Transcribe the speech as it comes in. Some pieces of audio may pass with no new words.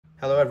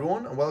Hello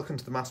everyone and welcome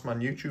to the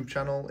Mathsman YouTube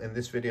channel. In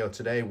this video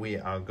today we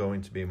are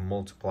going to be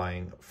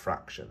multiplying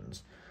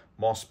fractions.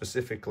 More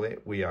specifically,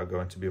 we are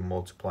going to be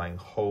multiplying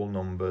whole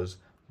numbers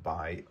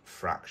by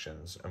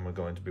fractions, and we're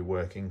going to be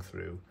working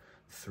through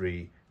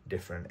 3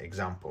 different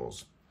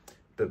examples.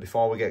 But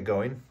before we get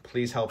going,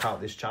 please help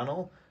out this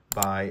channel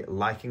by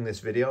liking this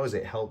video, as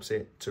it helps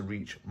it to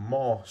reach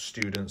more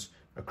students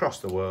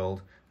across the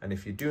world. And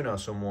if you do know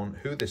someone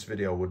who this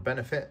video would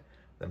benefit,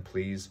 then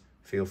please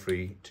feel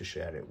free to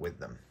share it with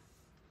them.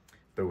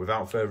 But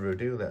without further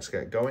ado, let's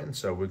get going.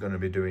 So we're going to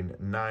be doing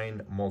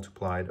 9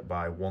 multiplied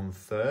by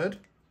 1/3.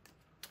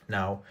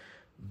 Now,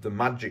 the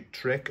magic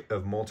trick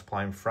of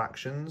multiplying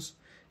fractions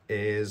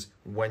is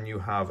when you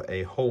have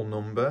a whole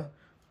number,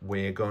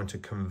 we're going to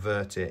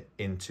convert it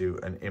into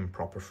an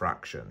improper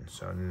fraction.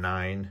 So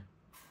 9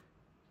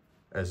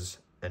 as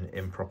an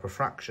improper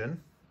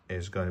fraction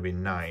is going to be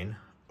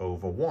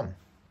 9/1.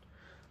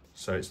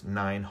 So it's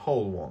 9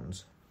 whole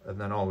ones.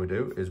 And then all we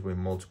do is we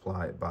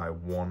multiply it by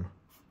 1/3,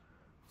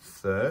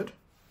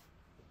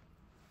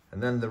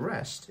 and then the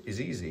rest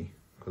is easy,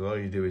 because all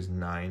you do is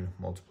 9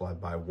 multiplied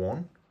by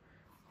 1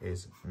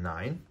 is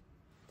 9,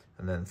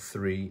 and then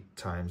 1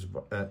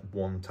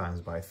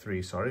 times by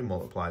 3,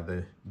 multiply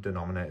the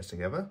denominators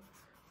together,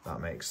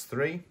 that makes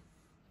 3,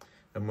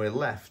 and we're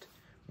left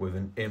with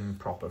an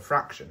improper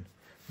fraction.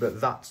 But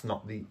that's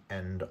not the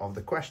end of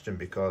the question,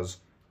 because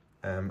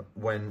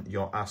when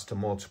you're asked to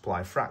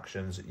multiply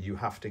fractions, you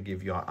have to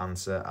give your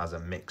answer as a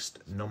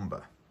mixed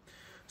number.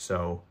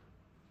 So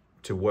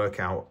to work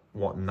out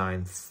what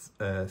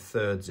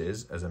 9/3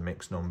 is as a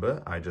mixed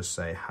number, I just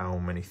say how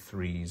many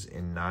 3's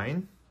in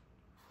 9?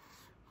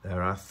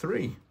 There are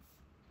 3.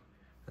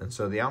 And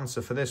so the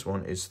answer for this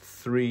one is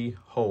 3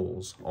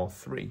 wholes, or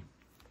 3.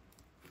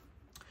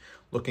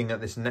 Looking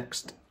at this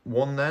next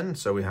one then,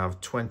 so we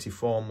have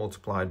 24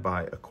 multiplied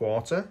by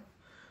 1/4.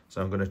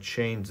 So I'm going to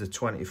change the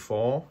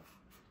 24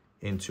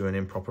 into an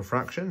improper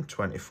fraction,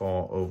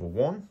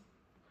 24/1.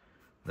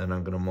 Then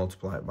I'm going to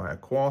multiply it by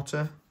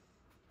 1/4.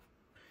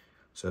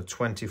 So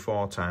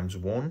 24 times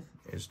 1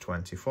 is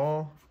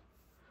 24.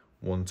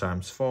 1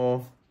 times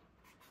 4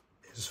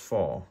 is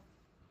 4.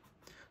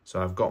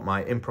 So I've got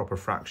my improper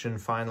fraction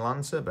final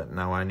answer, but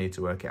now I need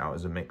to work it out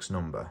as a mixed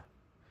number.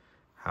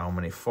 How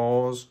many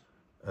 4's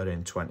are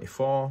in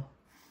 24?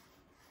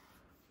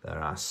 There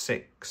are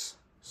 6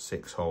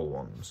 whole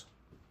ones.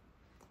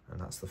 And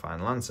that's the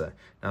final answer.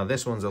 Now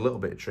this one's a little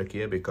bit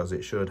trickier because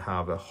it should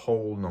have a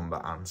whole number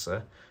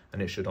answer,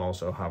 and it should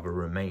also have a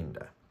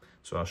remainder.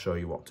 So I'll show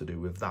you what to do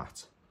with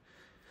that.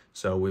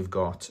 So we've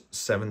got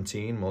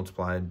 17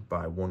 multiplied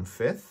by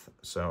 1/5.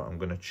 So I'm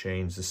going to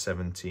change the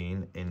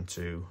 17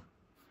 into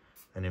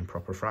an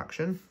improper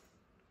fraction.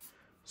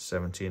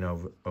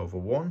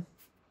 17/1.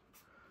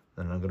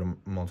 Then I'm going to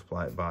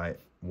multiply it by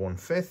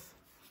 1/5.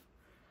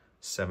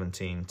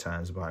 17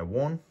 times by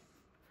 1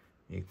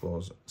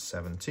 equals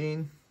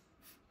 17.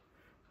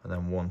 And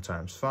then 1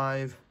 times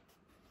 5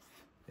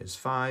 is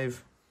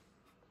 5.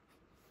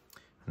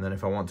 And then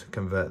if I want to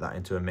convert that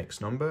into a mixed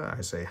number,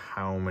 I say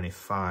how many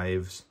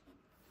 5's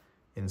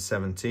in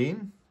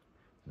 17?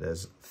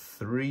 There's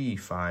 3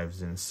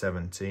 5's in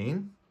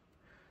 17,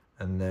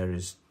 and there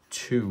is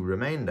 2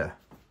 remainder.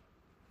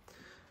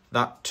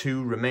 That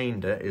 2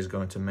 remainder is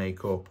going to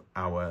make up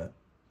our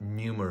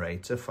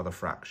numerator for the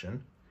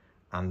fraction,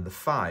 and the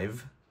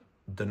 5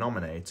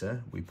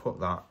 denominator, we put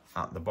that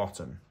at the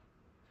bottom.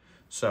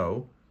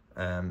 So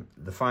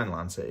the final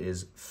answer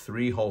is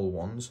 3 whole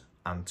ones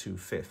and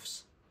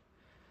 2/5.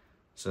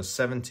 So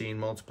 17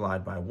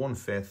 multiplied by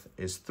 1/5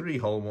 is 3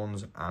 whole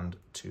ones and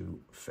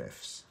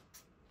 2/5.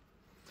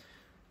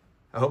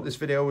 I hope this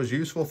video was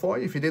useful for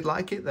you. If you did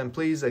like it, then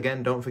please,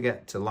 again, don't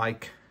forget to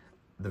like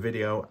the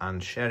video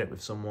and share it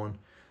with someone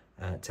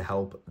to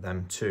help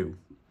them too.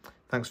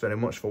 Thanks very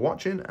much for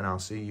watching, and I'll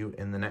see you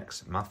in the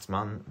next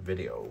Mathsman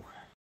video.